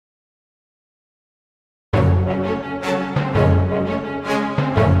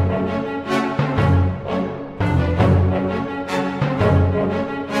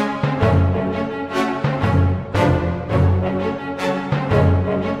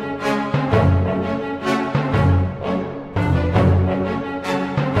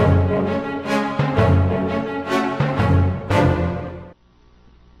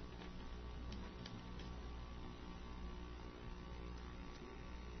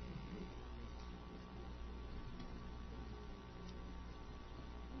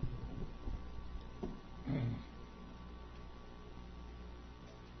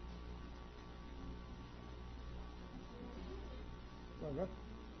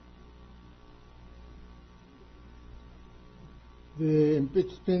The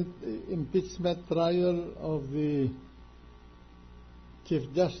impeachment trial of the Chief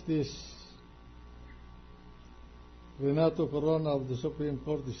Justice Renato Corona of the Supreme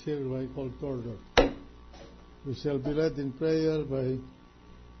Court is hereby called to order. We shall be led in prayer by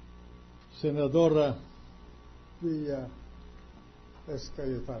Senadora Villa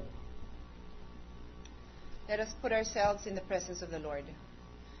Escayetano. Let us put ourselves in the presence of the Lord.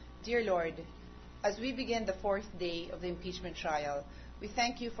 Dear Lord, as we begin the fourth day of the impeachment trial, we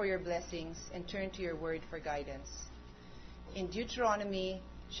thank you for your blessings and turn to your word for guidance. In Deuteronomy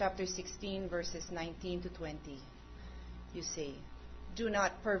chapter 16, verses 19 to 20, you say, "Do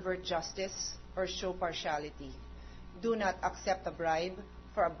not pervert justice or show partiality. Do not accept a bribe,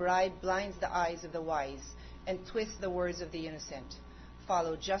 for a bribe blinds the eyes of the wise and twists the words of the innocent.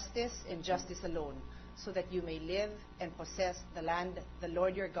 Follow justice and justice alone, so that you may live and possess the land the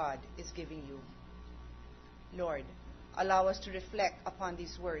Lord your God is giving you." Lord, allow us to reflect upon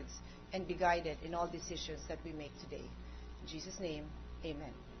these words and be guided in all decisions that we make today. In Jesus' name,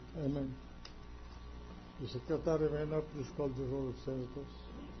 amen. Amen. The Secretary may now please call the roll of senators.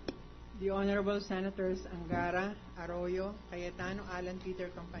 The Honorable Senators Angara, Arroyo, Cayetano Alan Peter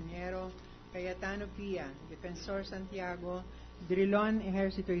Compañero, Cayetano Pia, Defensor Santiago, Drilon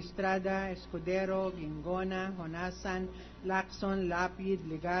Ejercito Estrada, Escudero, Gingona, Honasan, Lacson, Lapid,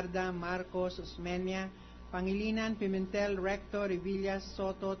 Legarda, Marcos, Osmeña, Pangilinan, Pimentel, Recto, Revillas,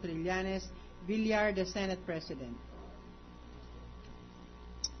 Soto, Trillanes, Villar, the Senate President.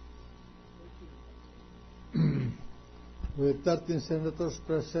 With 13 senators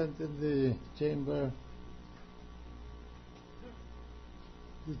present in the chamber,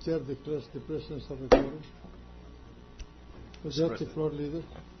 the chair declares the presence of a quorum. Majority Floor Leader.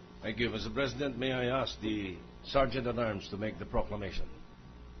 Thank you, Mr. President. May I ask the Sergeant at Arms to make the proclamation?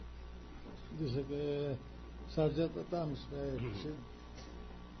 This is the Sergeant at Arms. May I proceed?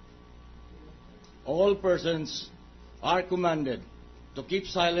 All persons are commanded to keep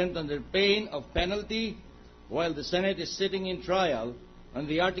silent under pain of penalty while the Senate is sitting in trial on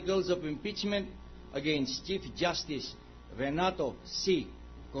the articles of impeachment against Chief Justice Renato C.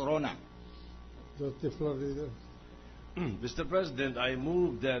 Corona. Majority Floor Leader. Mr. President, I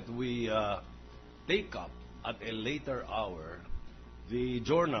move that we take up at a later hour the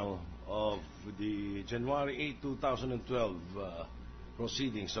journal of the January 8, 2012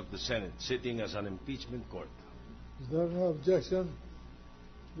 proceedings of the Senate, sitting as an impeachment court. Is there no objection?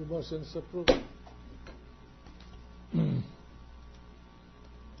 The motion is approved.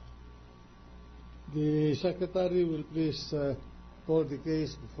 The Secretary will please call the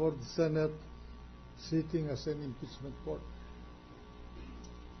case before the Senate, sitting as an impeachment court.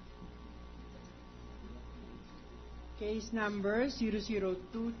 Case number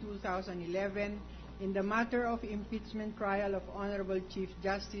 002-2011 in the matter of impeachment trial of Honorable Chief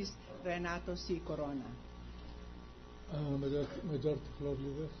Justice Renato C. Corona. Majority Floor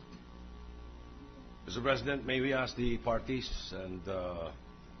Leader. Mr. President, may we ask the parties and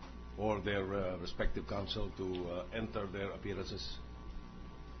or their respective counsel to enter their appearances?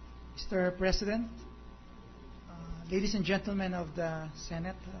 Mr. President, ladies and gentlemen of the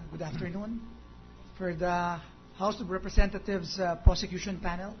Senate, good afternoon. For the House of Representatives prosecution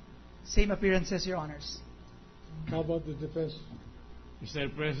panel, same appearances, Your Honors. How about the defense? Mr.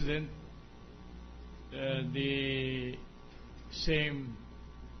 President, the same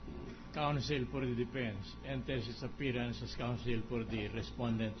counsel for the defense enters its appearance as counsel for the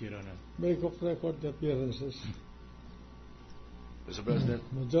respondent, Your Honor. Make of record the appearances. Mr. President.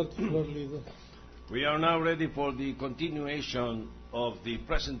 Majority Floor Leader. We are now ready for the continuation of the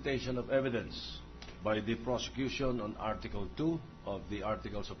presentation of evidence by the prosecution on Article 2 of the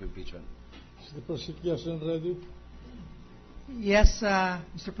Articles of Impeachment. Is the prosecution ready? Yes,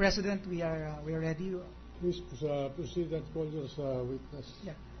 Mr. President, we are ready. Please proceed and call your witness.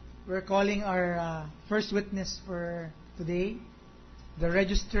 Yeah. We're calling our first witness for today, the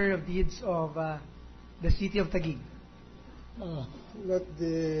Register of Deeds of the city of Taguig. Let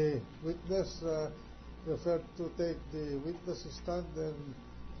the witness refer to take the witness stand, and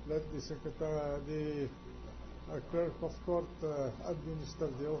let the secretary, the clerk of court, administer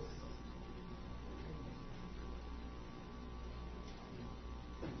the oath.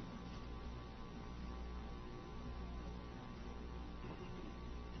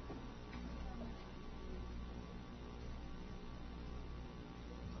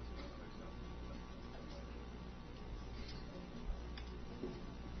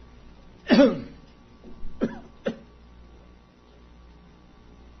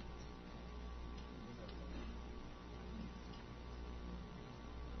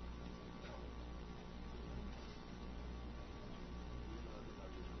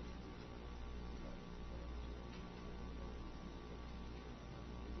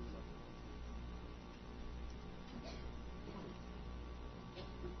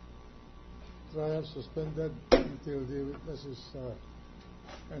 Trial suspended until the witnesses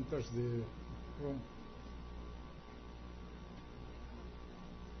enters the room.